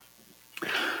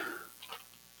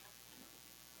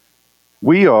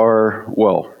We were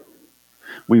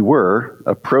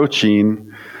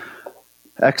approaching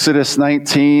Exodus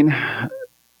 19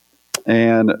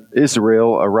 and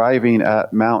Israel arriving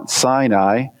at Mount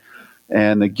Sinai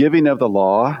and the giving of the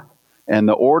law and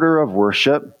the order of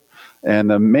worship and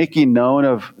the making known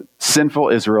of sinful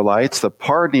Israelites, the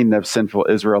pardoning of sinful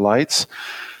Israelites.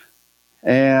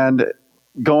 And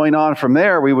going on from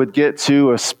there, we would get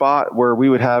to a spot where we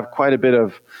would have quite a bit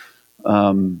of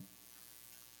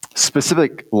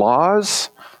specific laws,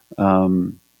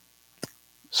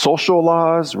 social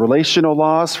laws, relational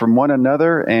laws from one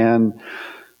another. And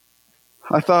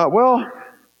I thought, well,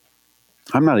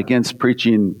 I'm not against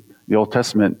preaching the Old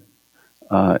Testament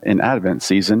in Advent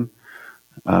season,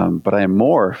 but I am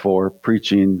more for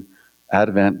preaching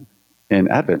Advent in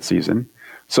Advent season.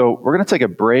 So we're going to take a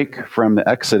break from the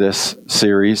Exodus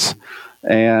series,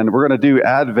 and we're going to do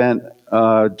Advent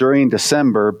during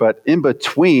December, but in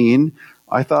between,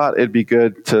 I thought it'd be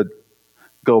good to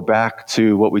go back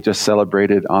to what we just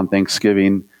celebrated on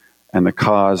Thanksgiving and the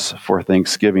cause for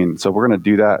Thanksgiving. So we're going to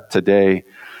do that today.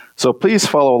 So please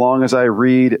follow along as I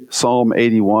read Psalm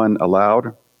 81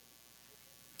 aloud.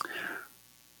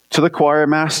 To the choir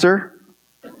master,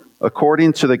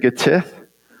 according to the Gittith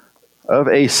of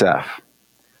Asaph.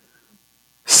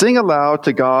 Sing aloud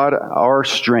to God our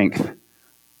strength.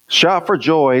 Shout for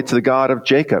joy to the God of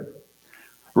Jacob.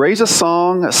 Raise a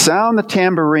song, sound the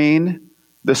tambourine,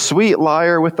 the sweet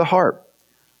lyre with the harp.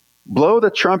 Blow the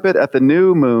trumpet at the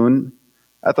new moon,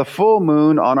 at the full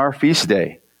moon on our feast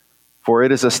day. For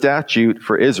it is a statute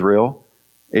for Israel,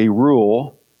 a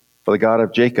rule for the God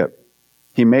of Jacob.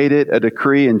 He made it a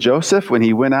decree in Joseph when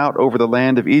he went out over the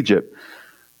land of Egypt.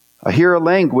 I hear a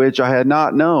language I had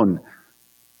not known.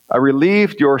 I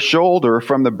relieved your shoulder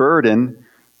from the burden.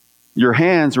 Your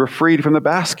hands were freed from the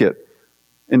basket.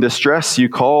 In distress you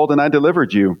called, and I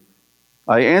delivered you.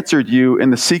 I answered you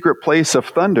in the secret place of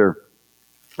thunder.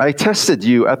 I tested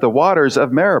you at the waters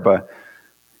of Meribah.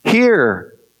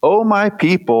 Hear, O my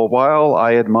people, while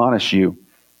I admonish you.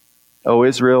 O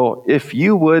Israel, if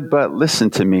you would but listen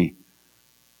to me.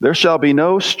 There shall be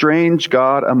no strange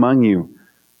God among you.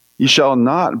 You shall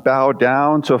not bow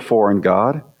down to a foreign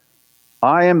god.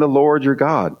 I am the Lord your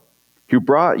God, who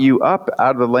brought you up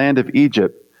out of the land of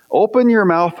Egypt. Open your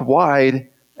mouth wide,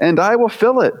 and I will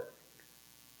fill it.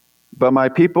 But my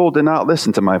people did not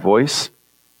listen to my voice.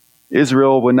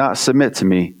 Israel would not submit to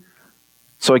me.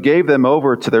 So I gave them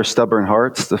over to their stubborn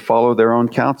hearts to follow their own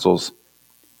counsels.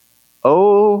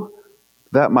 Oh,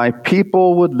 that my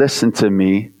people would listen to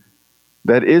me,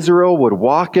 that Israel would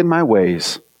walk in my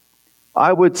ways.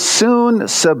 I would soon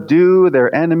subdue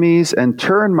their enemies and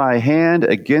turn my hand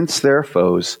against their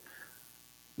foes.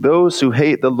 Those who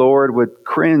hate the Lord would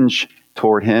cringe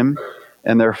toward him,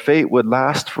 and their fate would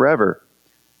last forever.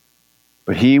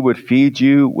 But he would feed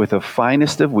you with the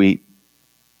finest of wheat,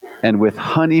 and with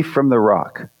honey from the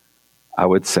rock I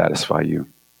would satisfy you.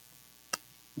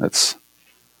 Let's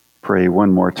pray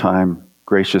one more time.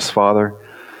 Gracious Father,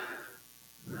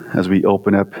 as we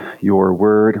open up your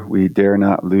word, we dare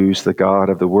not lose the God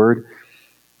of the word.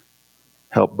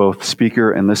 Help both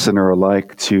speaker and listener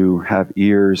alike to have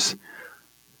ears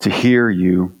to hear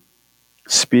you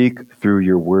speak through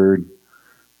your word.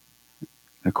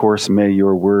 Of course, may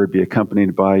your word be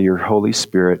accompanied by your Holy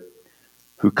Spirit,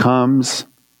 who comes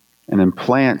and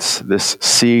implants this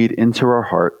seed into our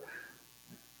heart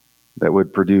that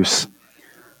would produce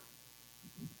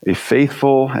a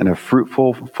faithful and a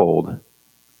fruitful fold.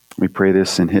 We pray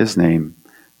this in his name.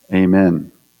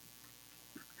 Amen.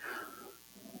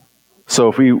 So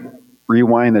if we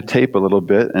rewind the tape a little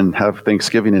bit and have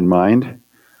Thanksgiving in mind,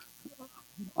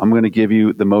 I'm going to give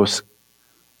you the most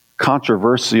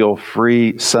controversial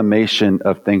free summation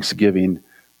of Thanksgiving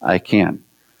I can.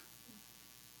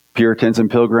 Puritans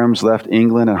and Pilgrims left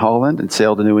England and Holland and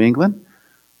sailed to New England,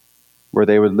 where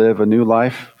they would live a new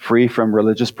life free from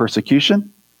religious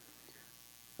persecution.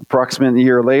 Approximately a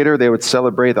year later, they would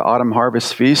celebrate the autumn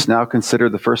harvest feast, now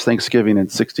considered the first Thanksgiving in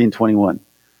 1621.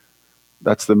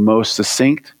 That's the most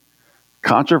succinct,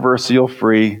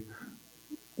 controversial-free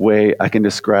way I can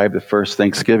describe the first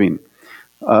Thanksgiving.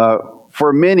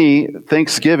 For many,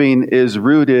 Thanksgiving is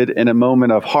rooted in a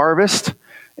moment of harvest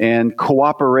and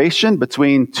cooperation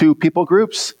between two people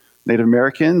groups, Native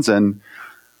Americans and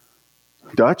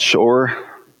Dutch or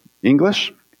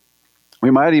English.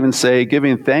 We might even say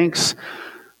giving thanks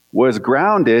was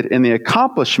grounded in the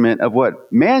accomplishment of what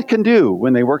man can do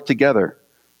when they work together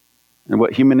and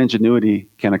what human ingenuity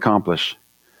can accomplish.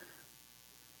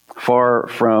 Far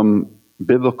from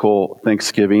biblical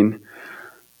Thanksgiving,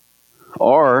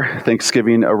 our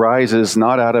Thanksgiving arises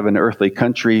not out of an earthly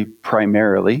country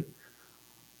primarily,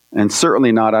 and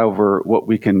certainly not over what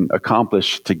we can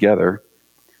accomplish together.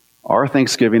 Our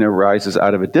thanksgiving arises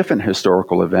out of a different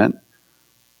historical event,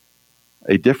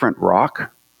 a different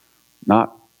rock,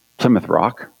 not Plymouth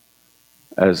Rock,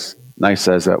 as nice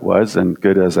as that was and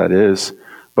good as that is,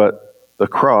 but the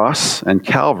cross and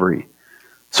Calvary.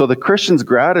 So the Christian's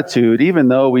gratitude, even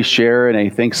though we share in a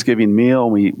Thanksgiving meal,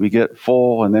 we get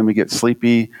full and then we get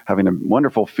sleepy, having a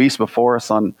wonderful feast before us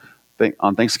on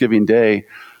Thanksgiving Day,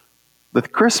 the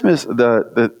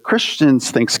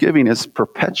Christian's Thanksgiving is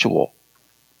perpetual.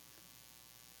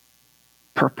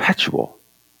 Perpetual.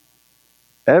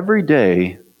 Every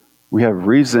day we have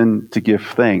reason to give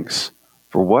thanks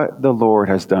for what the Lord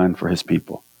has done for his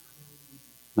people.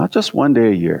 Not just one day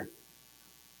a year,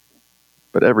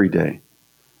 but every day.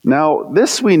 Now,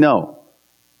 this we know.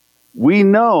 We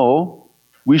know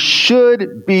we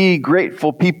should be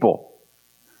grateful people.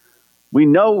 We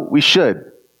know we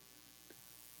should.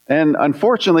 And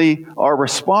unfortunately, our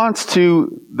response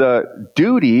to the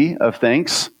duty of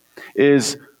thanks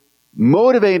is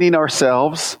motivating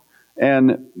ourselves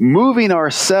and moving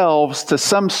ourselves to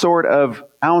some sort of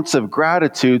ounce of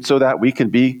gratitude so that we can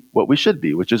be what we should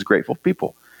be, which is grateful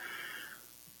people.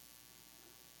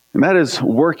 And that is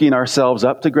working ourselves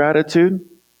up to gratitude.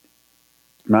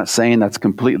 I'm not saying that's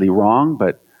completely wrong,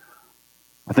 but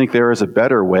I think there is a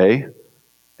better way,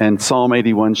 and Psalm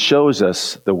 81 shows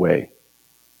us the way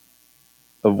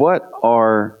of what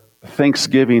our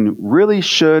thanksgiving really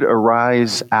should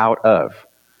arise out of.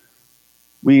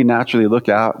 We naturally look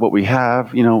at what we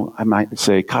have. You know, I might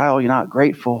say, Kyle, you're not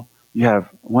grateful. You have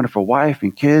a wonderful wife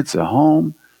and kids, a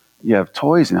home. You have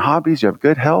toys and hobbies. You have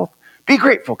good health. Be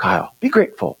grateful, Kyle. Be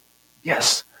grateful.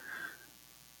 Yes.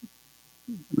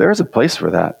 There's a place for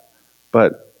that,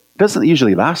 but it doesn't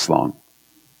usually last long.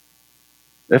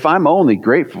 If I'm only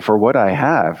grateful for what I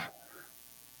have,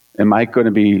 am I going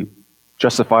to be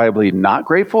justifiably not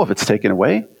grateful if it's taken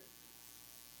away?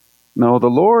 No, the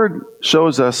Lord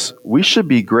shows us we should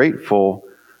be grateful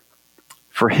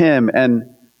for him.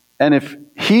 And if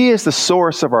he is the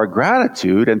source of our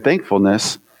gratitude and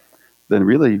thankfulness, then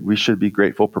really we should be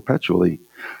grateful perpetually.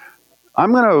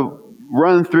 I'm going to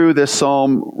run through this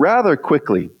psalm rather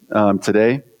quickly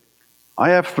today. I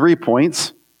have 3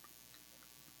 points.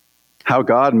 How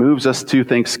God moves us to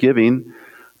thanksgiving.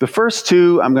 The first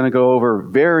 2 I'm going to go over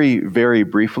very, very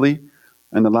briefly.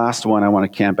 And the last one I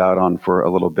want to camp out on for a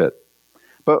little bit.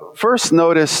 But first,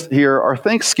 notice here, our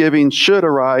thanksgiving should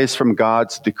arise from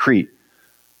God's decree.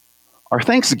 Our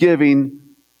thanksgiving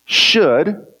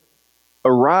should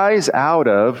arise out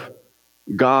of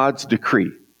God's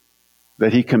decree,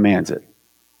 that he commands it.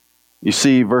 You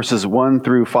see verses 1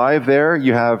 through 5 there,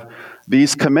 you have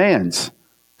these commands.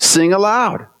 Sing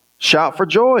aloud, shout for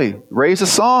joy, raise a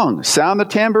song, sound the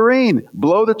tambourine,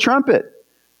 blow the trumpet.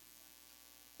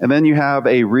 And then you have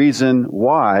a reason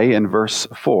why in verse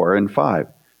 4 and 5.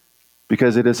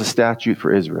 Because it is a statute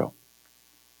for Israel.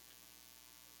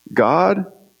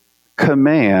 God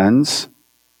commands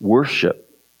worship.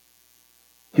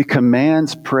 He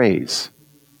commands praise.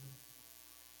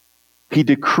 He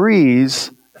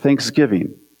decrees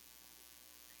thanksgiving.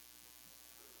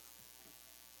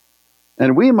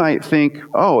 And we might think,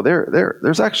 oh,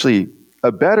 there's actually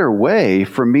a better way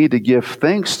for me to give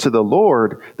thanks to the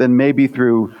Lord than maybe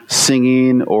through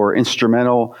singing or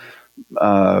instrumental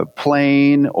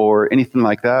playing or anything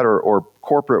like that, or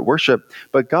corporate worship.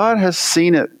 But God has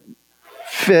seen it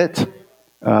fit,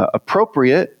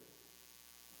 appropriate,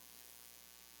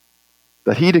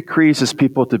 that he decrees his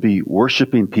people to be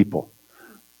worshiping people,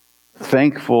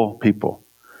 thankful people.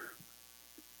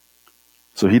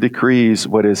 So he decrees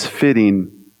what is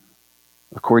fitting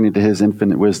according to his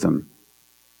infinite wisdom.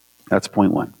 That's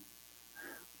point 1.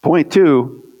 Point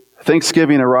 2,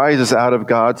 thanksgiving arises out of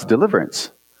God's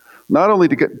deliverance. Not only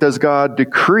does God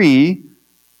decree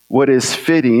what is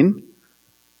fitting,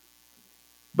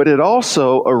 but it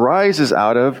also arises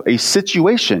out of a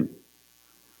situation.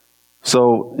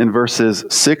 So in verses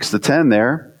 6 to 10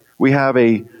 there, we have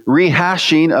a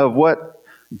rehashing of what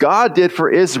God did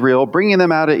for Israel, bringing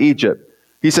them out of Egypt.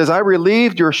 He says, I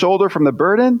relieved your shoulder from the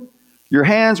burden. Your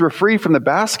hands were free from the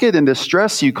basket. In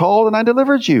distress you called, and I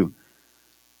delivered you.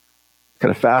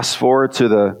 Kind of fast forward to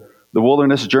the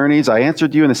wilderness journeys. I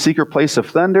answered you in the secret place of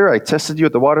thunder. I tested you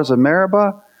at the waters of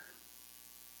Meribah.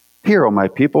 Hear, O my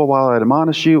people, while I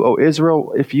admonish you, O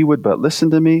Israel, if you would but listen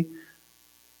to me.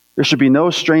 There should be no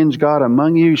strange God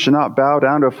among you. You should not bow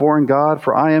down to a foreign God,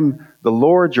 for I am the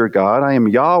Lord your God. I am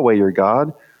Yahweh your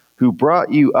God, who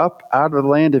brought you up out of the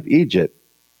land of Egypt.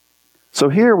 So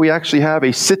here we actually have a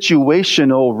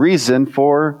situational reason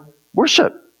for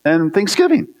worship and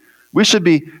thanksgiving. We should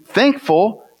be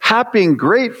thankful happy and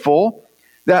grateful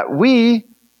that we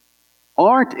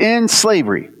aren't in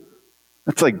slavery.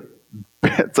 It's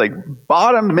like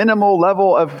bottom minimal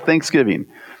level of thanksgiving.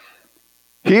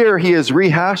 Here he is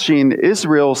rehashing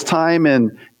Israel's time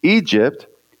in Egypt,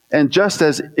 and just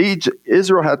as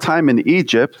Israel had time in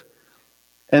Egypt,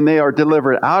 and they are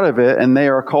delivered out of it, and they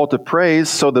are called to praise,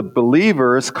 so the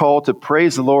believers called to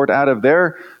praise the Lord out of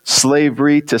their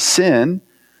slavery to sin.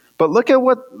 But look at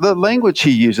what the language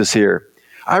he uses here.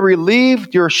 I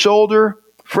relieved your shoulder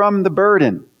from the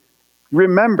burden.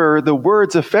 Remember the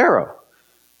words of Pharaoh.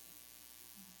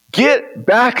 Get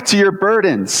back to your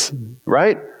burdens,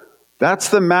 right? That's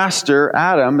the master,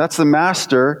 Adam. That's the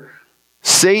master,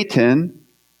 Satan,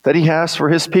 that he has for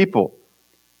his people.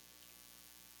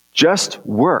 Just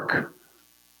work.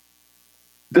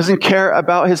 Doesn't care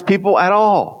about his people at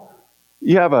all.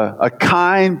 You have a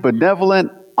kind,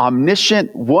 benevolent,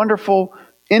 omniscient, wonderful,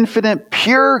 infinite,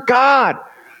 pure God.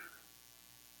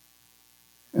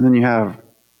 And then you have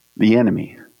the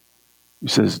enemy who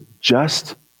says,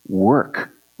 just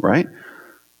work, right?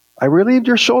 I relieved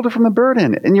your shoulder from the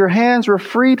burden, and your hands were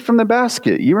freed from the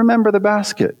basket. You remember the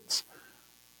baskets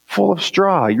full of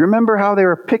straw. You remember how they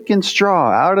were picking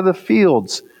straw out of the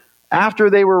fields after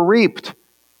they were reaped.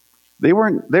 They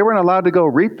weren't allowed to go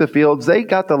reap the fields. They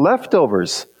got the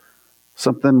leftovers.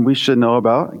 Something we should know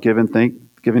about, given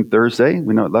Thursday.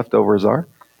 We know what leftovers are.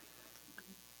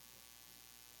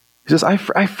 He says, I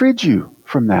freed you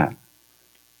from that.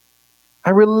 I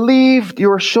relieved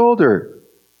your shoulder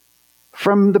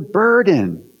from the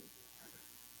burden.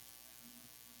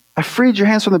 I freed your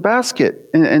hands from the basket.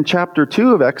 In chapter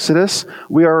 2 of Exodus,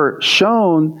 we are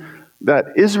shown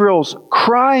that Israel's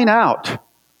crying out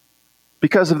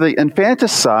because of the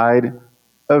infanticide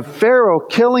of Pharaoh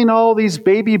killing all these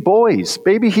baby boys,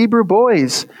 baby Hebrew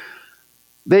boys.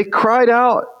 They cried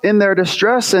out in their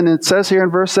distress, and it says here in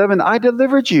verse 7, I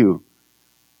delivered you.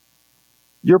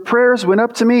 Your prayers went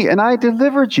up to me, and I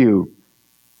delivered you.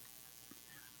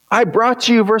 I brought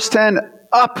you, verse 10,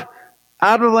 up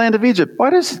out of the land of Egypt.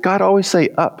 Why does God always say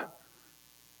up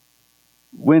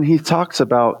when he talks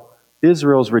about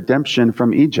Israel's redemption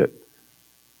from Egypt?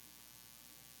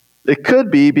 It could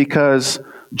be because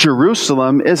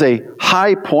Jerusalem is a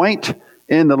high point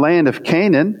in the land of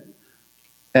Canaan,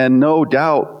 and no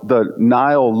doubt the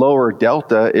Nile lower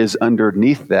delta is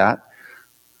underneath that.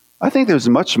 I think there's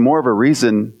much more of a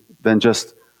reason than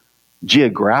just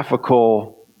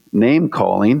geographical name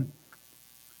calling.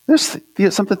 There's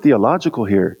something theological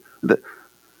here.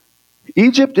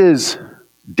 Egypt is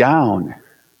down.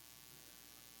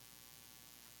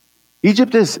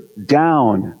 Egypt is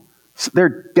down.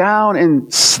 They're down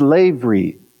in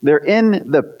slavery. They're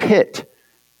in the pit.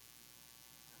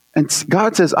 And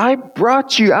God says, I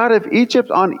brought you out of Egypt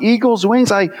on eagle's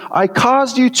wings. I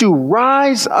caused you to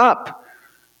rise up.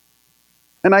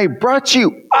 And I brought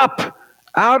you up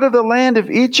out of the land of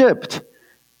Egypt.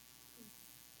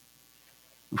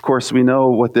 Of course, we know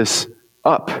what this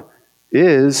up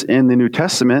is in the New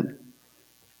Testament.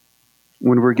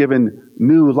 When we're given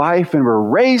new life and we're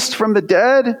raised from the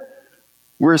dead,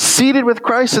 we're seated with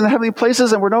Christ in the heavenly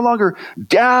places, and we're no longer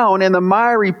down in the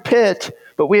miry pit,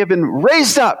 but we have been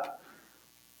raised up.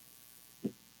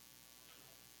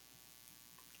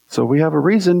 So we have a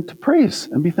reason to praise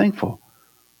and be thankful.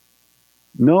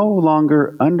 No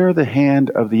longer under the hand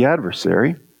of the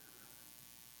adversary.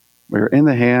 We're in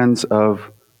the hands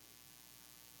of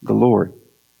the Lord.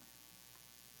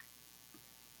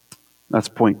 That's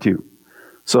point 2.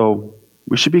 So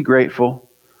we should be grateful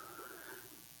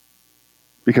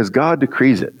because God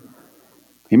decrees it.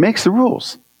 He makes the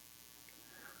rules.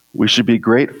 We should be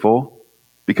grateful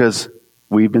because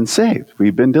we've been saved.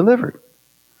 We've been delivered.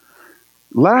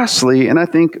 Lastly, and I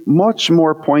think much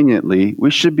more poignantly,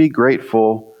 we should be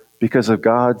grateful because of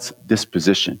God's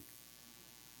disposition.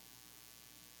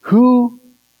 Who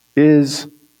is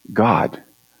God?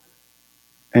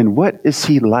 And what is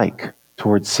he like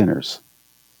towards sinners?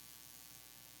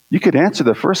 You could answer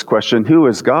the first question, who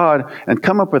is God, and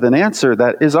come up with an answer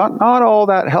that is not all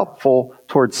that helpful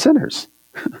towards sinners.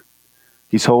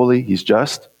 He's holy, he's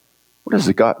just. What does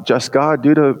a just God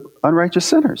do to unrighteous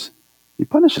sinners? He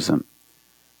punishes them.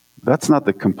 That's not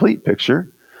the complete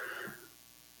picture.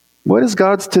 What is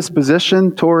God's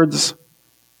disposition towards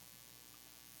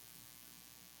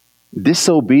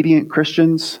disobedient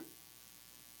Christians?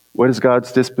 What is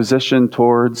God's disposition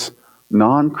towards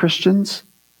non-Christians?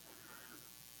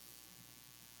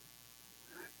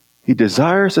 He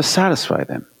desires to satisfy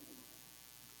them.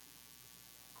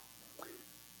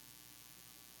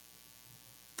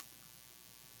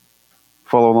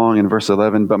 Follow along in verse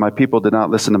 11. But my people did not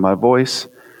listen to my voice.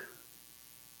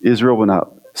 Israel will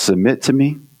not submit to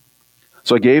me.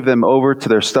 So I gave them over to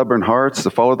their stubborn hearts to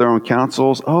follow their own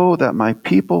counsels. Oh, that my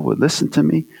people would listen to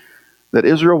me, that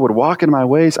Israel would walk in my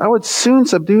ways. I would soon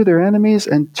subdue their enemies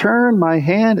and turn my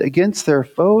hand against their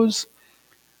foes.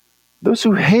 Those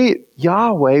who hate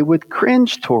Yahweh would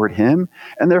cringe toward him,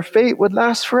 and their fate would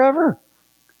last forever.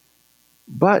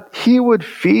 But he would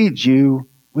feed you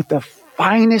with the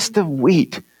finest of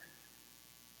wheat,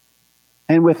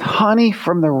 and with honey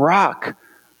from the rock,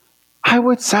 I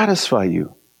would satisfy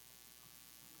you.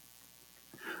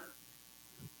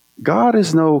 God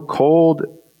is no cold,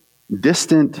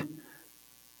 distant,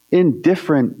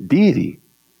 indifferent deity.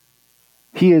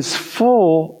 He is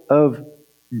full of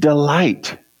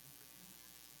delight.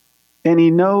 And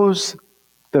he knows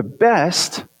the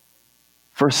best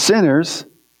for sinners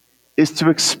is to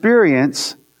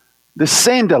experience the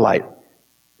same delight.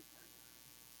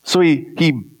 So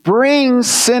he brings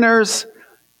sinners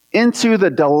into the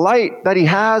delight that he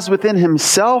has within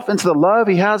himself, into the love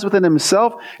he has within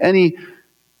himself, and he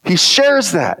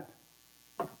shares that.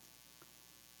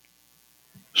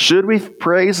 Should we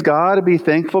praise God and be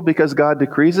thankful because God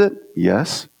decrees it?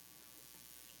 Yes.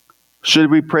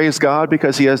 Should we praise God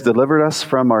because he has delivered us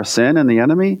from our sin and the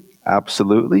enemy?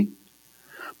 Absolutely.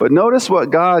 But notice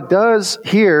what God does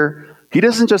here. He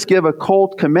doesn't just give a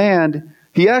cold command.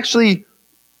 He actually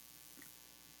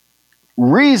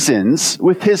reasons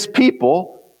with his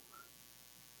people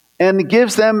and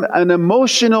gives them an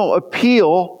emotional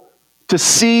appeal to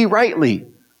see rightly,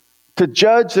 to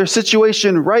judge their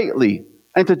situation rightly,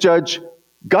 and to judge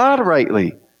God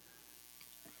rightly.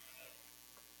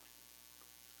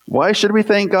 Why should we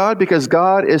thank God? Because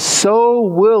God is so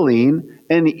willing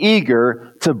and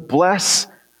eager to bless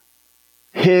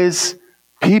his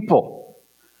people.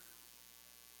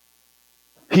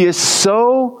 He is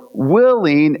so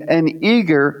willing and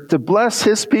eager to bless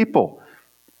his people.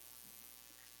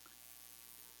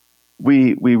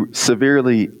 We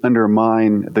severely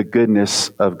undermine the goodness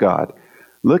of God.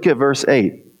 Look at verse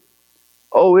 8.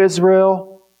 O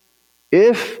Israel,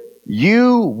 if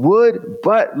you would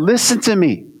but listen to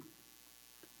me.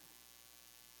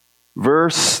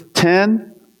 Verse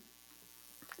 10.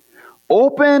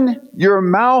 Open your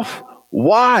mouth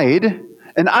wide,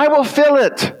 and I will fill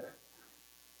it.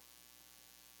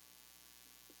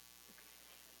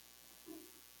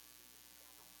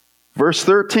 Verse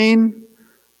 13.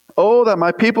 Oh, that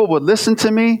my people would listen to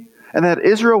me, and that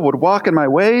Israel would walk in my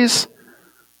ways.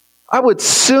 I would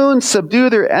soon subdue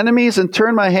their enemies and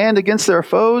turn my hand against their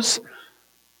foes.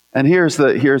 And here's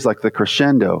like the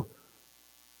crescendo.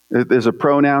 There's a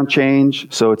pronoun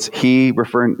change, so it's he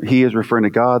is referring to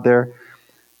God there.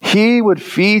 He would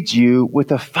feed you with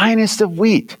the finest of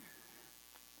wheat,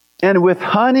 and with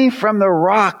honey from the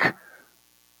rock,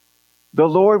 the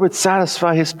Lord would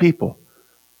satisfy his people.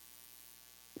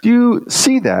 Do you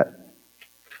see that?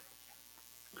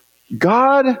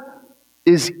 God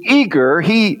is eager.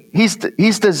 He's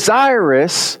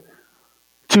desirous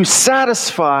to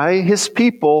satisfy his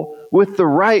people with the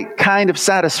right kind of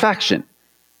satisfaction.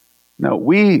 Now,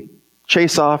 we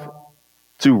chase off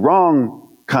to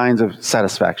wrong kinds of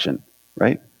satisfaction,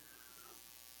 right?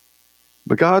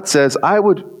 But God says, I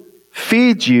would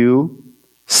feed you,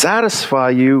 satisfy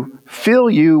you,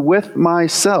 fill you with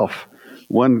myself.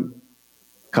 One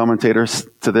commentator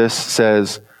to this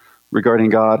says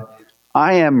regarding God,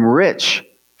 I am rich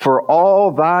for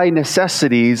all thy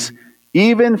necessities,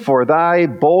 even for thy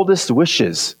boldest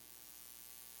wishes.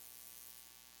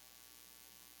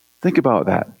 Think about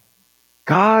that.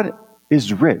 God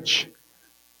is rich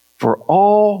for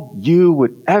all you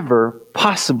would ever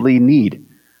possibly need.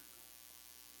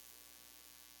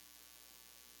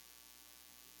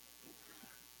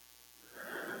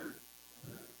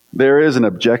 There is an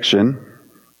objection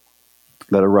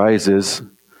that arises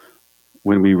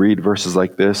when we read verses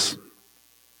like this,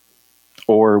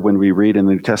 or when we read in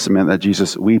the New Testament that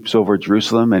Jesus weeps over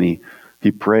Jerusalem and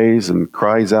he prays and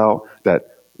cries out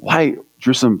that, why,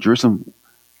 Jerusalem,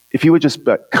 if you would just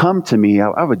come to me,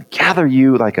 I would gather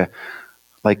you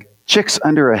like chicks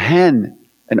under a hen,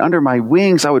 and under my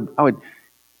wings I would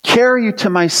carry you to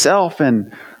myself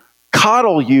and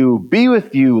coddle you, be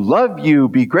with you, love you,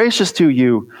 be gracious to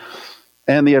you.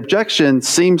 And the objection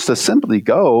seems to simply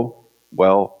go,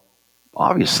 well,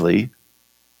 obviously,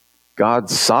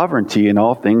 God's sovereignty in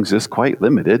all things is quite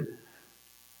limited.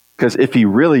 Because if he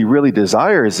really, really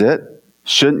desires it,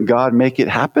 shouldn't God make it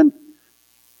happen?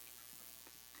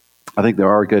 I think there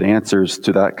are good answers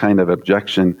to that kind of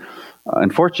objection.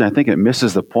 Unfortunately, I think it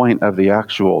misses the point of the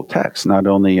actual text, not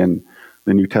only in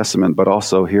the New Testament, but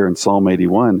also here in Psalm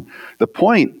 81. The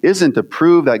point isn't to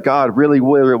prove that God really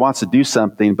wants to do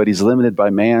something, but he's limited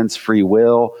by man's free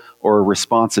will or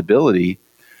responsibility.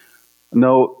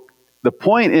 No, the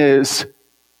point is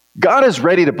God is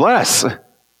ready to bless,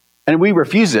 and we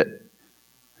refuse it.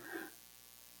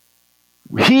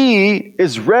 He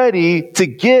is ready to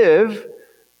give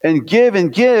and give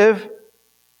and give,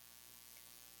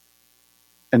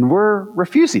 and we're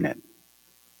refusing it.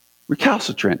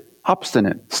 Recalcitrant,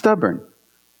 obstinate, stubborn,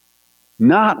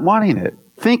 not wanting it,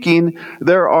 thinking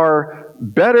there are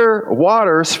better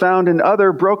waters found in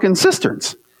other broken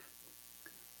cisterns.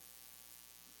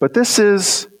 But this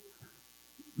is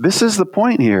the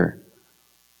point here.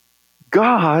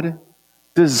 God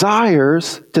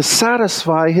desires to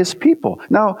satisfy his people.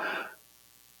 Now,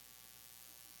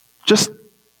 just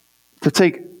to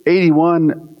take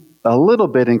 81 a little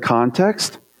bit in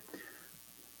context,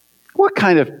 what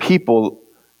kind of people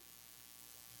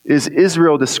is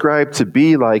Israel described to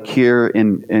be like here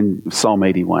in Psalm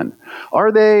 81?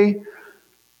 Are they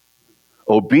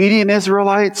obedient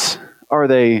Israelites? Are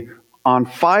they on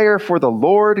fire for the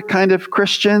Lord kind of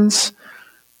Christians?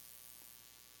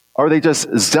 Are they just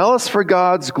zealous for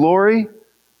God's glory?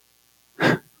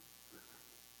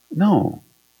 No.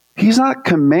 He's not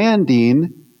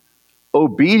commanding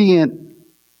obedient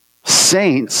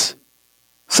saints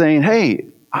saying, hey,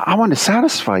 I want to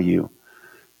satisfy you.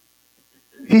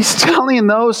 He's telling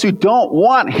those who don't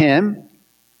want him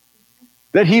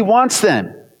that he wants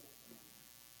them.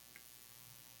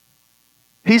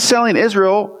 He's telling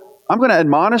Israel, I'm going to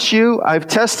admonish you. I've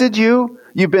tested you.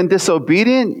 You've been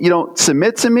disobedient. You don't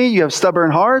submit to me. You have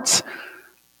stubborn hearts.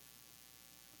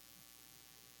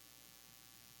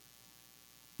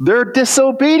 They're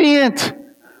disobedient.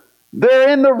 They're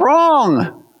in the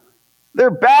wrong. They're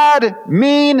bad,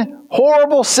 mean,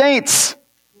 horrible saints.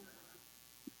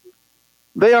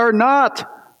 They are not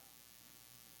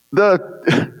the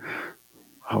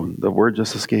word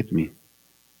just escaped me.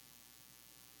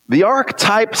 The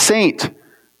archetype saint.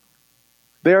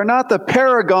 They are not the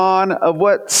paragon of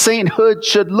what sainthood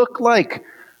should look like.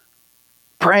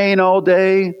 Praying all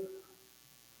day,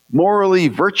 morally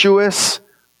virtuous.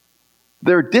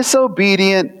 They're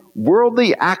disobedient,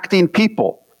 worldly acting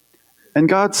people. And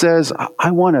God says,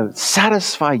 I want to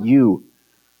satisfy you.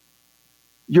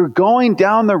 You're going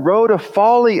down the road of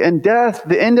folly and death.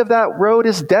 The end of that road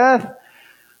is death.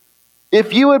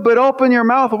 If you would but open your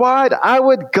mouth wide, I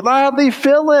would gladly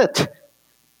fill it.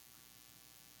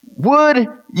 Would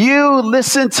you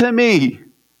listen to me?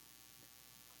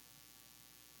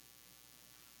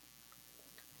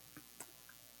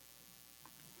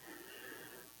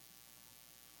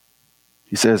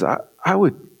 He says, I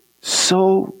would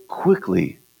so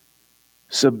quickly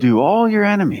subdue all your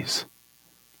enemies.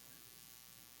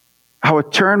 I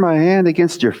would turn my hand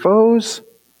against your foes.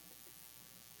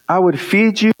 I would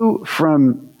feed you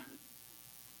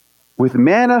with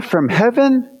manna from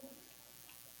heaven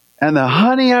and the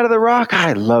honey out of the rock.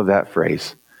 I love that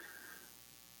phrase.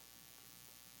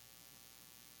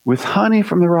 With honey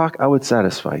from the rock, I would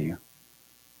satisfy you.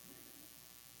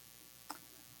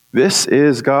 This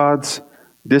is God's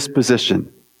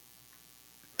disposition.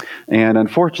 And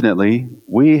unfortunately,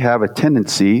 we have a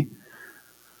tendency,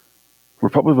 we're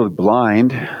probably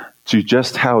blind to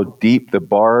just how deep the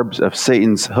barbs of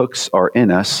Satan's hooks are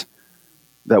in us,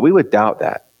 that we would doubt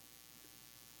that.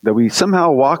 That we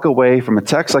somehow walk away from a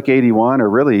text like 81 or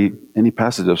really any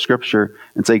passage of Scripture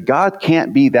and say, God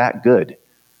can't be that good.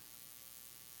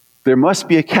 There must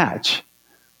be a catch.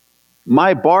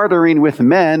 My bartering with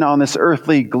men on this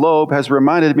earthly globe has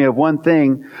reminded me of one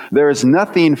thing. There is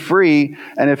nothing free,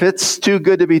 and if it's too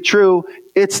good to be true,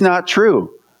 it's not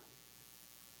true.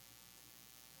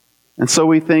 And so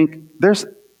we think, there's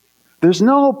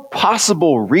no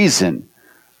possible reason.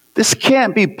 This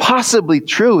can't be possibly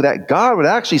true that God would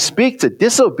actually speak to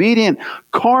disobedient,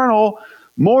 carnal,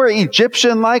 more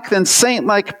Egyptian-like than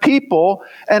saint-like people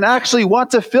and actually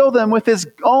want to fill them with his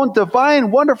own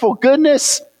divine, wonderful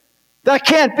goodness. That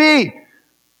can't be.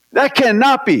 That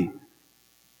cannot be.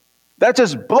 That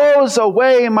just blows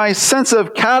away my sense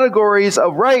of categories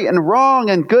of right and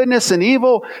wrong and goodness and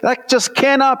evil. That just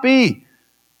cannot be.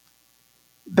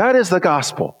 That is the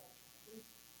gospel.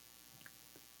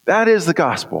 That is the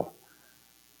gospel.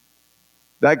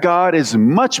 That God is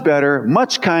much better,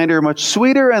 much kinder, much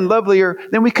sweeter and lovelier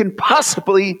than we can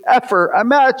possibly ever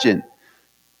imagine.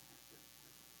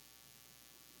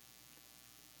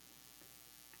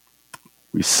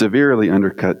 We severely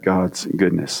undercut God's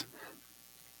goodness.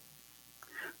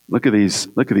 Look at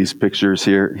these pictures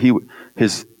here.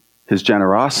 His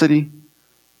generosity,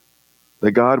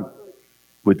 that God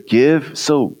would give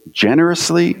so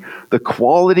generously, the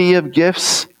quality of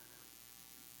gifts,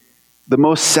 the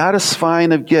most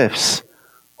satisfying of gifts,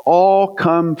 all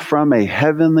come from a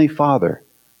heavenly Father.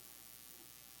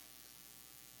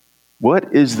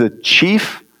 What is the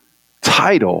chief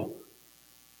title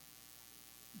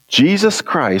Jesus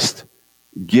Christ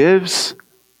gives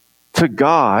to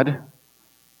God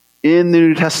in the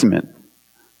New Testament?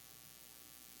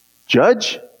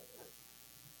 Judge?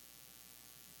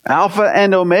 Alpha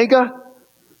and Omega?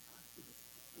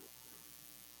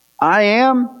 I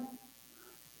am?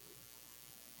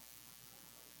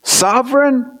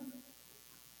 Sovereign?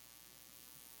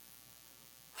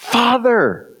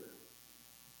 Father.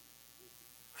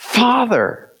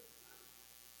 Father.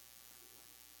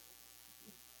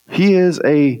 He is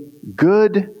a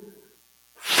good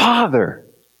Father.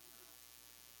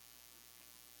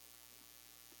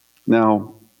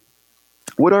 Now,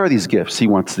 what are these gifts He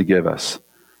wants to give us?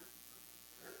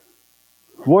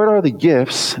 What are the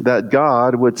gifts that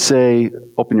God would say,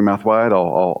 open your mouth wide,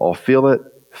 I'll fill it,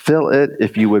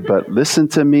 if you would but listen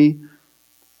to me,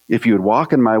 if you would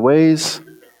walk in my ways?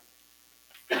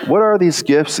 What are these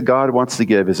gifts God wants to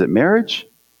give? Is it marriage?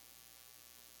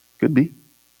 Could be.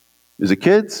 Is it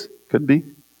kids? Could be.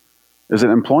 Is it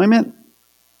employment?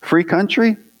 Free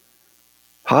country?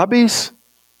 Hobbies?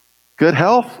 Good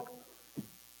health?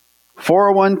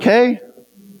 401k?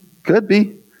 Could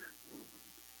be.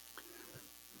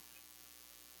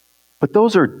 But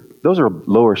those are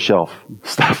lower shelf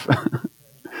stuff.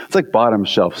 It's like bottom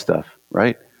shelf stuff,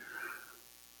 right?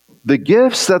 The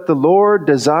gifts that the Lord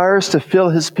desires to fill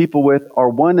His people with are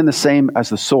one and the same as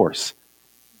the source.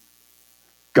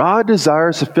 God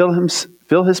desires to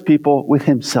fill His people with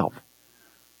Himself.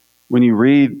 When you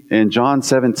read in John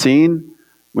 17,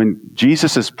 when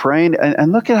Jesus is praying,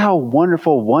 and look at how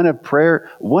wonderful one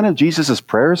of Jesus'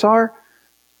 prayers are.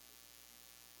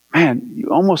 Man, you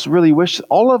almost really wish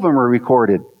all of them were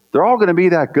recorded. They're all going to be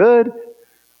that good.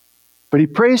 But He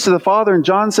prays to the Father in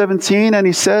John 17, and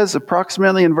He says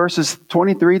approximately in verses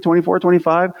 23, 24,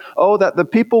 25, oh, that the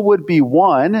people would be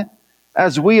one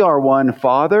as we are one,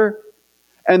 Father,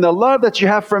 and the love that you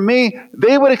have from me,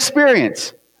 they would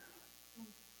experience.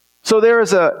 So there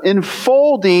is an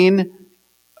enfolding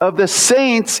of the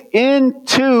saints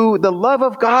into the love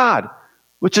of God,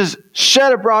 which is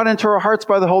shed abroad into our hearts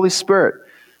by the Holy Spirit.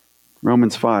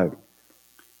 Romans 5.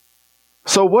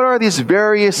 So what are these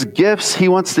various gifts He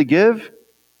wants to give?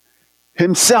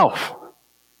 Himself.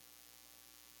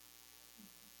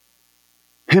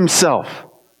 Himself.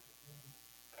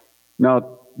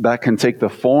 Now, that can take the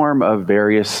form of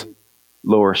various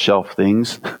lower shelf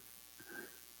things.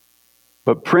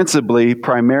 But principally,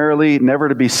 primarily, never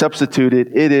to be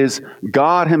substituted, it is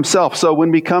God Himself. So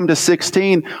when we come to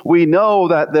 16, we know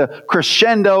that the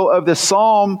crescendo of the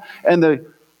psalm and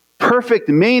the perfect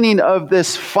meaning of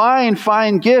this fine,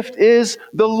 fine gift is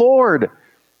the Lord.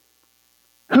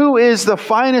 Who is the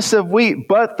finest of wheat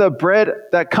but the bread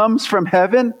that comes from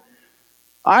heaven?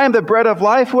 I am the bread of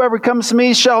life. Whoever comes to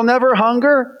me shall never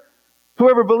hunger.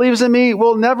 Whoever believes in me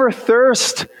will never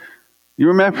thirst. You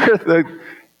remember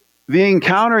the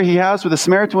encounter He has with the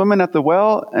Samaritan woman at the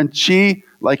well, and she,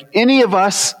 like any of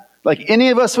us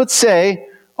would say,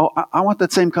 oh, I want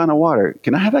that same kind of water.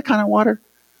 Can I have that kind of water?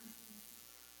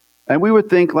 And we would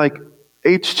think like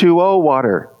H2O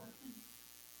water.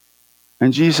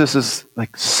 And Jesus is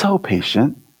like so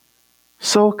patient,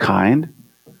 so kind,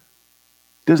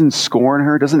 doesn't scorn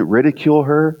her, doesn't ridicule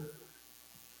her.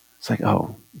 It's like,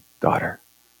 oh, daughter,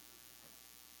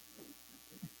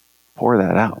 pour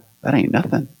that out. That ain't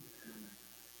nothing.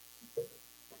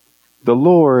 The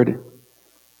Lord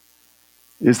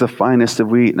is the finest of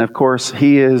wheat. And of course,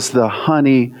 He is the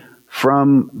honey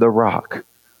from the rock.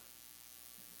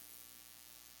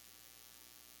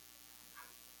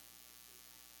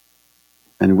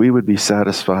 And we would be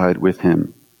satisfied with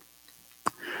Him.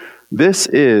 This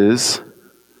is,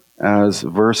 as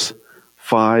verse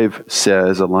 5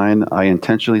 says, a line I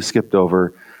intentionally skipped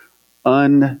over,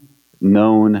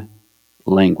 unknown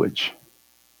language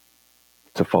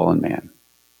to fallen man.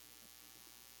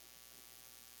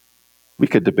 We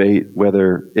could debate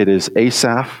whether it is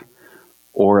Asaph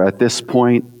or at this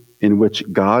point in which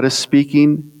God is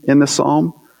speaking in the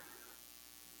psalm.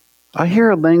 I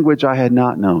hear a language I had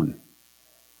not known.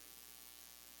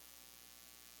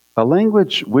 A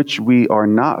language which we are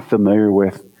not familiar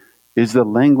with is the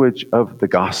language of the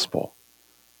gospel.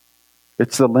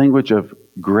 It's the language of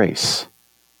grace.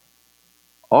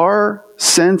 Our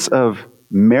sense of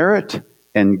merit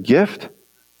and gift,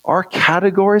 our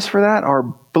categories for that are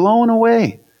blown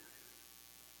away.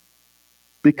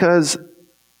 Because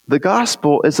The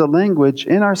gospel is a language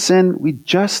in our sin we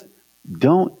just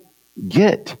don't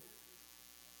get.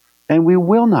 And we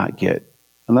will not get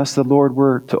unless the Lord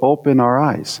were to open our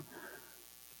eyes.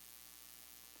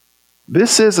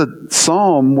 This is a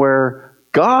psalm where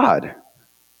God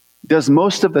does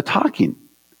most of the talking.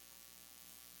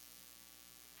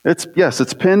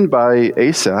 It's penned by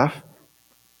Asaph.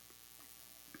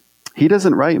 He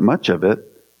doesn't write much of it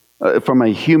from a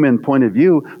human point of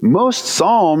view. Most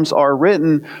psalms are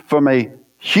written from a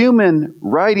human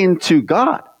writing to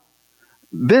God.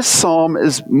 This psalm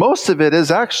most of it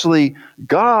is actually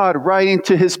God writing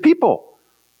to his people.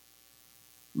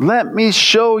 Let me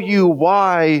show you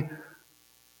why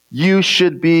you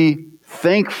should be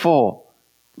thankful.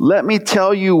 Let me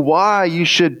tell you why you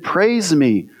should praise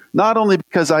me. Not only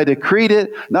because I decreed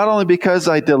it, not only because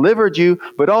I delivered you,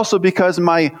 but also because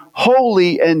my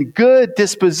holy and good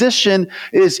disposition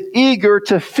is eager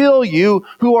to fill you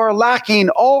who are lacking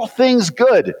all things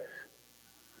good.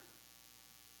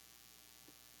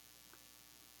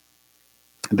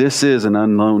 This is an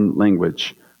unknown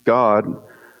language. God,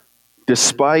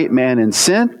 despite man in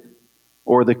sin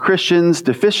or the Christian's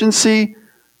deficiency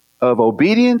of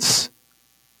obedience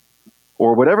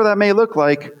or whatever that may look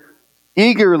like,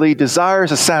 eagerly desires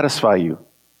to satisfy you.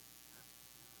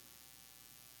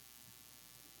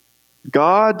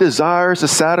 God desires to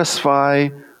satisfy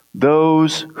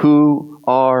those who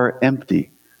are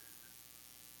empty.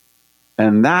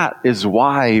 And that is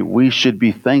why we should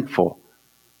be thankful.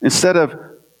 Instead of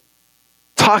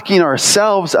talking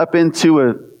ourselves up into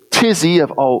a tizzy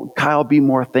of, oh, Kyle, be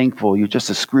more thankful. You're just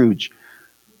a Scrooge.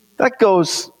 That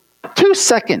goes 2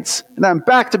 seconds, and I'm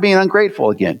back to being ungrateful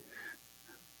again.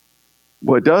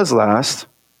 What does last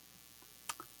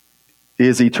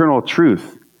is eternal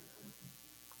truth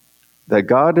that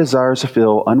God desires to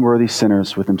fill unworthy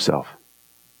sinners with himself.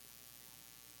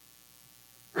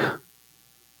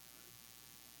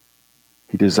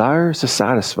 He desires to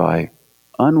satisfy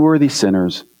unworthy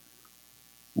sinners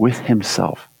with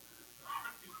himself.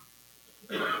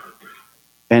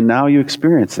 And now you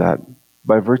experience that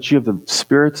by virtue of the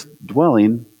Spirit's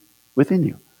dwelling within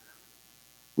you,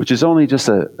 which is only just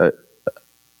a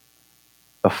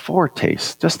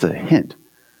foretaste, just a hint.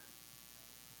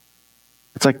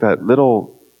 It's like that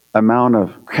little amount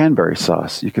of cranberry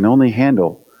sauce you can only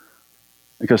handle.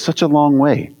 It goes such a long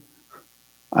way.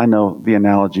 I know the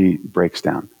analogy breaks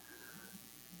down.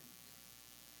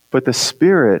 But the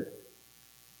Spirit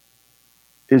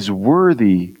is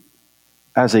worthy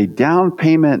as a down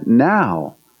payment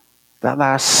now that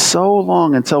lasts so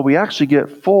long until we actually get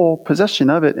full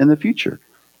possession of it in the future.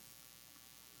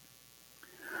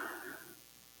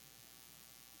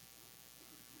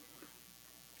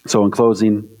 So in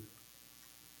closing,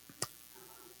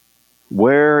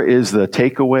 where is the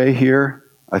takeaway here?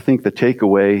 I think the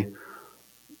takeaway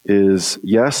is,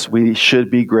 yes, we should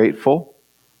be grateful.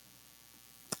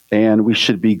 And we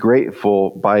should be grateful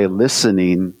by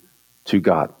listening to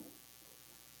God.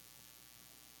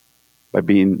 By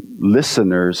being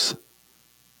listeners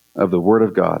of the Word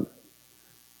of God.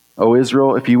 O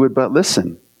Israel, if you would but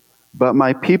listen. But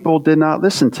my people did not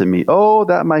listen to me. Oh,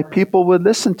 that my people would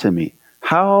listen to me.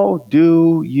 How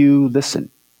do you listen?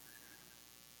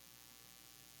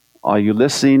 Are you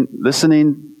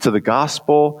listening to the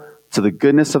gospel, to the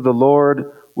goodness of the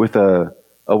Lord, with a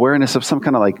awareness of some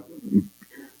kind of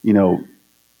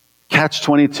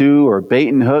catch-22 or bait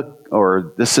and hook,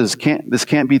 or this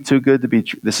can't be too good to be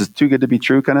true. This is too good to be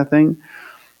true kind of thing?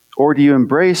 Or do you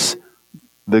embrace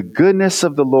the goodness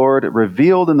of the Lord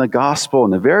revealed in the gospel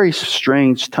in a very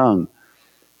strange tongue?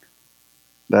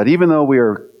 That even though we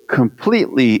are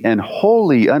completely and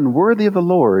wholly unworthy of the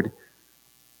Lord,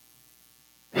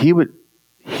 He would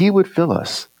fill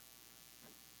us.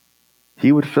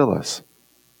 He would fill us.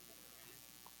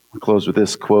 I'll close with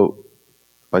this quote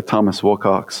by Thomas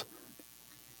Wilcox.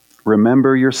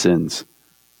 Remember your sins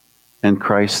and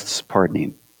Christ's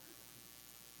pardoning.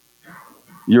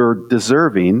 Your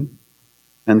deserving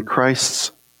and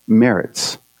Christ's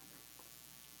merits.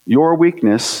 Your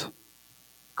weakness,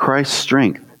 Christ's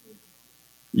strength.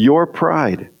 Your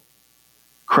pride,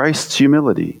 Christ's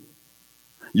humility.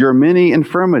 Your many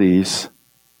infirmities,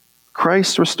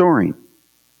 Christ restoring.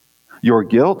 Your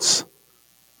guilts,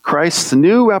 Christ's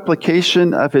new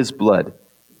application of his blood.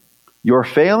 Your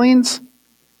failings,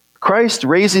 Christ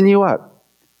raising you up.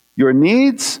 Your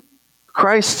needs,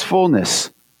 Christ's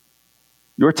fullness.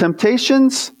 Your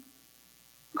temptations,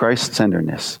 Christ's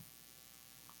tenderness.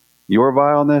 Your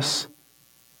vileness,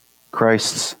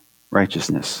 Christ's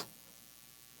righteousness.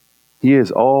 He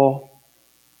is all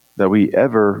that we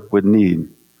ever would need.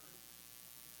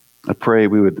 I pray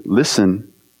we would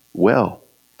listen well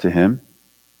to him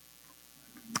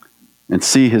and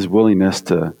see his willingness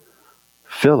to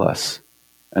fill us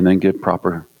and then give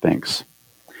proper thanks.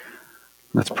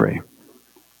 Let's pray.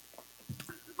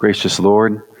 Gracious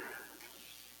Lord,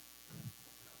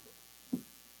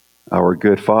 our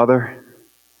good Father,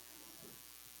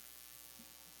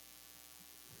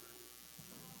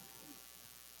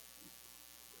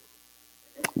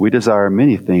 we desire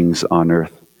many things on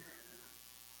earth,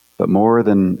 but more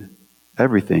than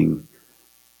everything,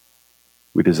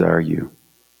 we desire you.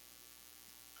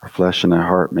 Our flesh and our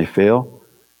heart may fail,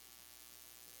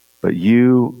 but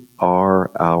you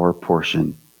are our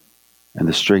portion and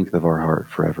the strength of our heart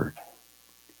forever.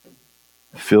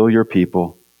 Fill your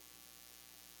people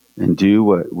and do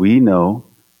what we know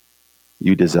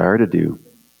you desire to do.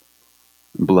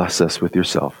 Bless us with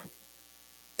yourself.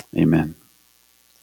 Amen.